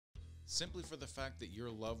Simply for the fact that your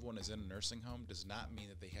loved one is in a nursing home does not mean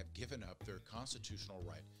that they have given up their constitutional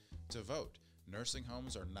right to vote. Nursing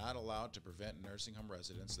homes are not allowed to prevent nursing home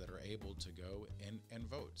residents that are able to go and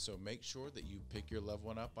vote. So make sure that you pick your loved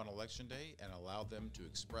one up on Election Day and allow them to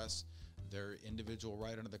express their individual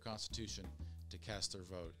right under the Constitution to cast their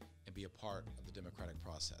vote and be a part of the democratic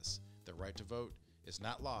process. The right to vote is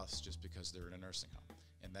not lost just because they're in a nursing home.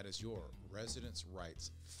 And that is your Residents'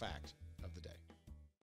 Rights Fact of the Day.